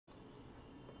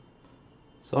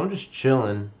So I'm just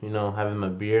chilling, you know, having my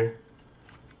beer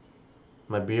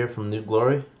from New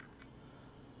Glory,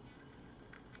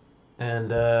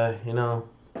 and you know,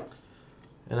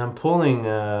 and I'm pulling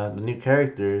the new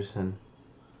characters, and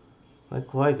like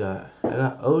who I got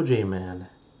OJ Man.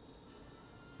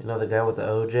 You know the guy with the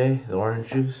OJ, the orange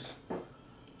juice.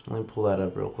 Let me pull that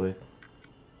up real quick.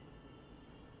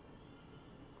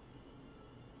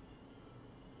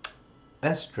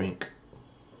 S drink.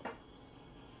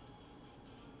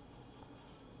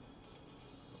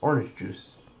 Orange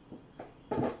juice.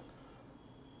 Well,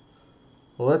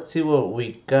 let's see what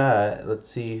we got. Let's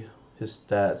see his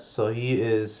stats. So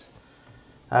I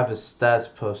have his stats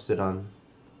posted on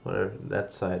whatever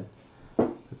that side.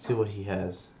 Let's see what he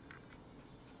has.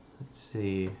 Let's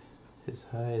see. His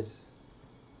highs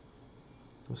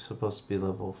was supposed to be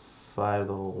level 5,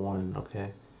 level 1.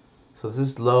 Okay. So this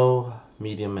is low,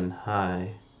 medium, and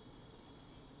high.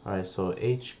 Alright, so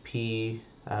HP,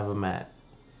 I have him at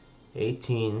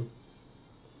 18.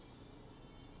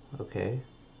 Okay.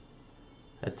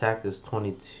 Attack is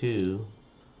 22.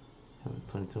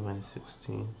 22 minus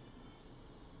 16.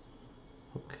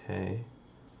 Okay.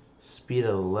 Speed at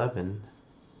 11.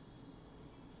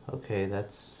 Okay,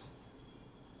 that's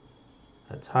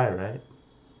high, right?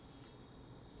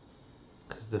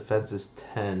 Because defense is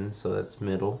 10, so that's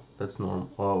middle. That's normal.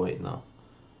 Oh, wait, no.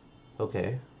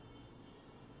 Okay.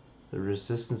 The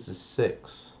resistance is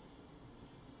 6.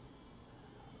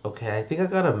 Okay, I think I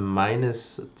got a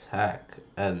minus attack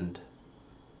and...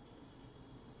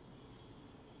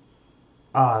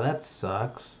 Ah, that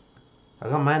sucks. I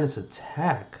got minus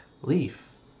attack.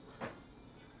 Leaf.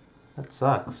 That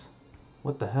sucks.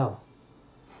 What the hell?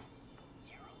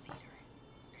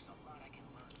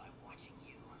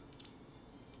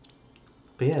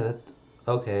 But yeah, that...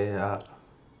 Okay,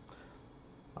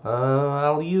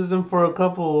 I'll use him for a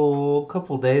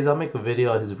couple days. I'll make a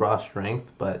video on his raw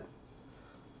strength, but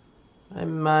I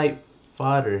might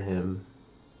fodder him.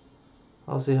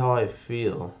 I'll see how I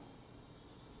feel.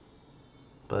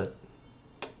 But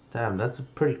damn, that's a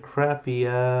pretty crappy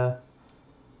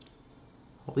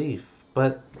leaf.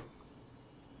 But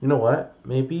you know what?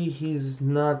 Maybe he's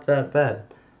not that bad.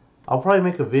 I'll probably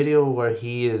make a video where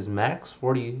he is max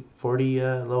 40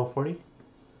 level 40.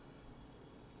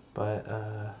 But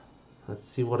let's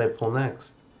see what I pull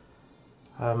next.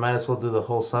 I might as well do the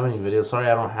whole summoning video. Sorry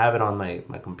I don't have it on my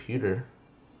computer.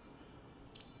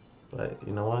 But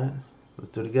you know what? Let's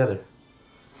do it together.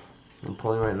 I'm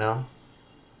pulling right now.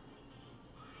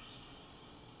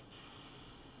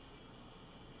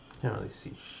 Can't really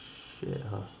see shit,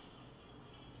 huh?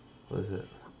 What is it?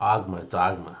 Ogma. It's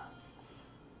Ogma.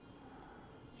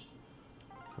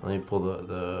 Let me pull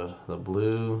the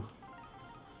blue.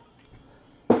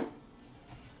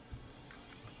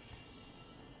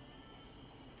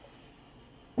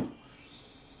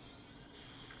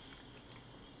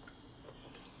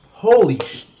 Holy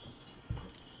sh...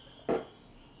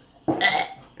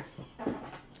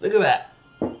 Look at that.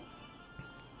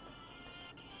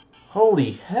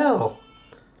 Holy hell.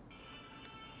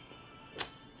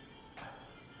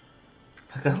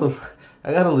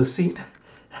 I got a Lucina.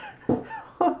 Look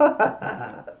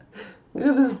at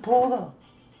this pull though.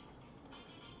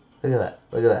 Look at that.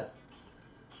 Look at that.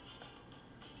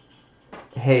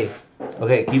 Hey,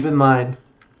 okay, keep in mind,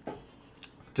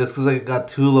 just because I got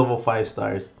 2 level 5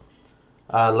 stars,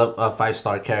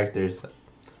 5-star characters,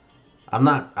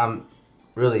 I'm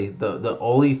really, the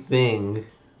only thing,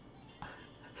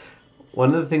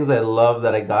 one of the things I love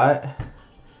that I got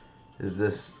is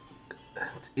this,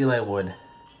 it's Eli Wood.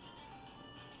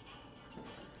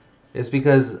 It's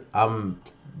because I'm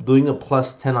doing a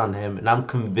plus 10 on him, and I'm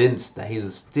convinced that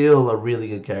he's still a really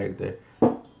good character.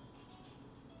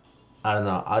 I don't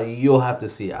know. You'll have to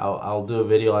see. I'll do a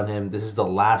video on him. This is the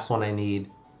last one I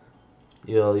need.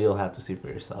 You'll have to see for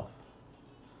yourself.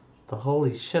 But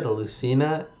holy shit, a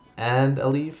Lucina and a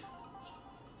Leaf.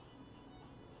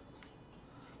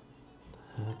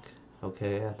 Heck.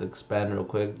 Okay, I have to expand real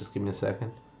quick. Just give me a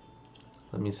second.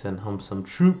 Let me send home some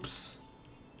troops.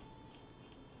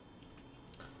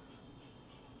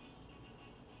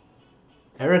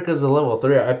 Erica's a level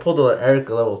 3. I pulled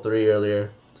Erica level 3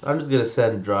 earlier. So I'm just gonna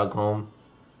send Drug home.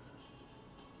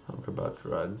 I don't care about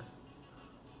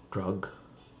Drug.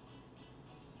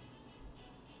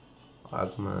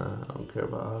 Ogma. I don't care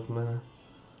about Ogma.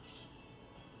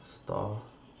 Stall.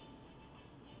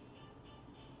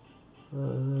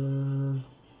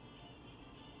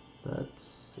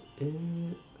 That's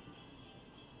it.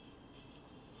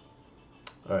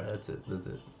 Alright, that's it.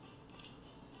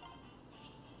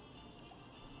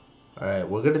 Alright,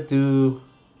 we're gonna do...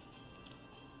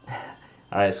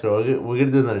 Alright, scroll. We're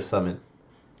gonna do another summon.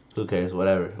 Who cares?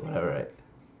 Whatever, right?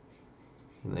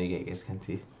 No, you guys can't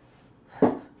see.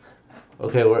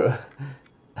 Okay, we're.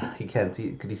 You can't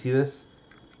see. Could you see this?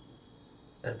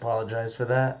 I apologize for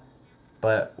that.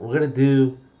 But we're gonna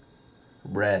do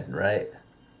red, right?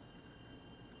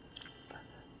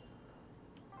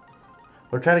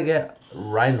 We're trying to get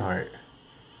Reinhardt.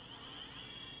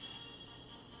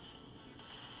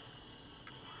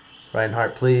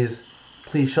 Reinhardt, please.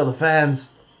 Please show the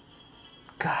fans.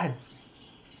 God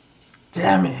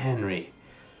damn it, Henry.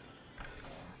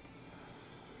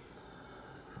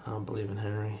 I don't believe in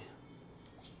Henry.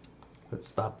 Let's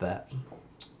stop that.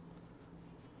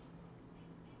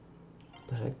 What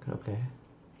the heck? Okay.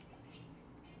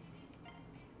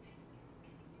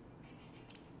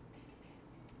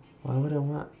 Why would I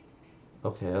want...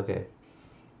 Okay.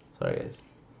 Sorry, guys.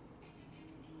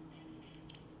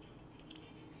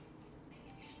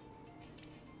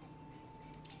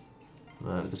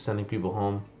 Just sending people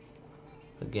home.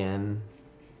 Again.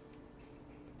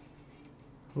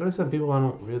 I'm gonna send people I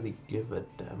don't really give a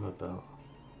damn about.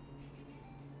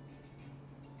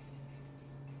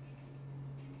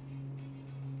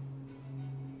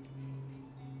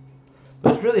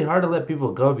 But it's really hard to let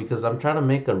people go because I'm trying to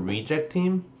make a reject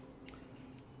team.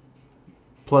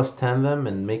 Plus 10 them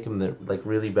and make them like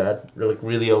really bad. Like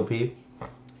really OP.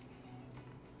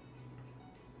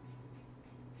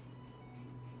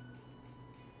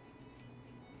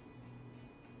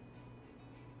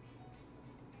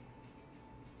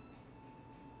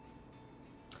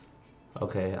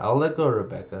 Okay, I'll let go of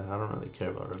Rebecca. I don't really care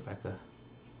about Rebecca.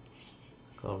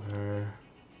 Go of her.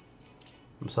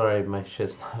 I'm sorry, my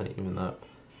shit's not even up.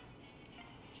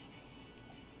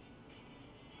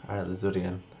 Alright, let's do it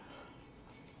again.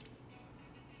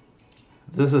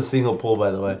 This is a single pull,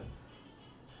 by the way.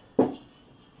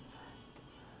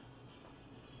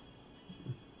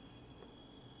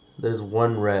 There's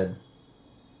one red.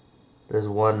 There's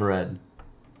one red.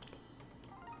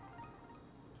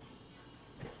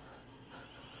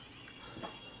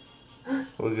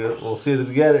 We're good. We'll see it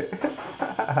together.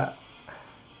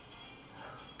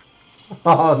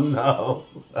 Oh no.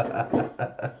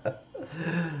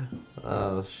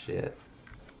 Oh shit.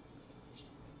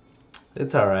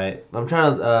 It's alright. I'm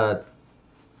trying to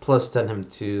plus 10 him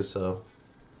too, so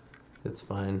it's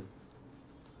fine.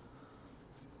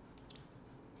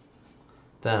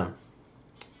 Damn.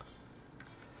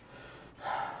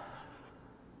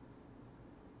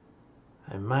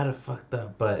 I might have fucked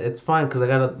up, but it's fine because I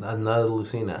got another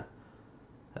Lucina.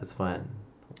 That's fine.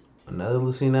 Another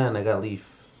Lucina and I got Leaf.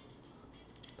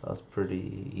 That was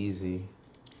pretty easy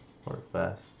or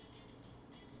fast.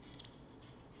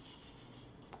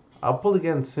 I'll pull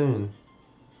again soon.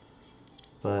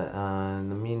 But in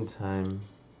the meantime,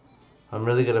 I'm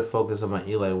really gonna focus on my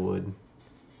Eli Wood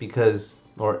because,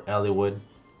 or Ellie Wood,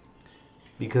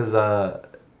 because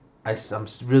I'm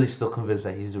really still convinced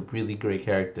that he's a really great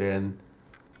character, and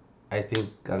I think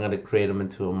I'm gonna create him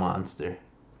into a monster.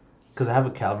 Because I have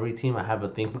a cavalry team, I have a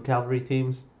thing for cavalry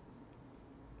teams,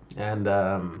 and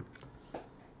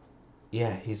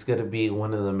yeah, he's gonna be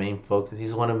one of the main focus.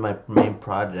 He's one of my main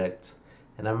projects,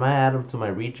 and I might add him to my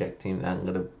reject team that I'm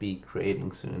gonna be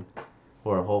creating soon,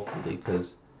 or hopefully,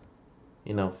 because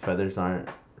you know feathers aren't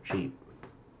cheap,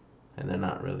 and they're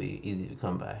not really easy to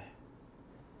come by.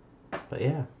 But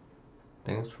yeah,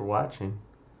 thanks for watching.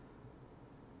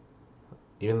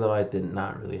 Even though I did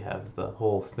not really have the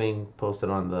whole thing posted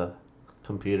on the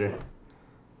computer.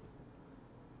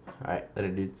 Alright, later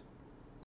dudes.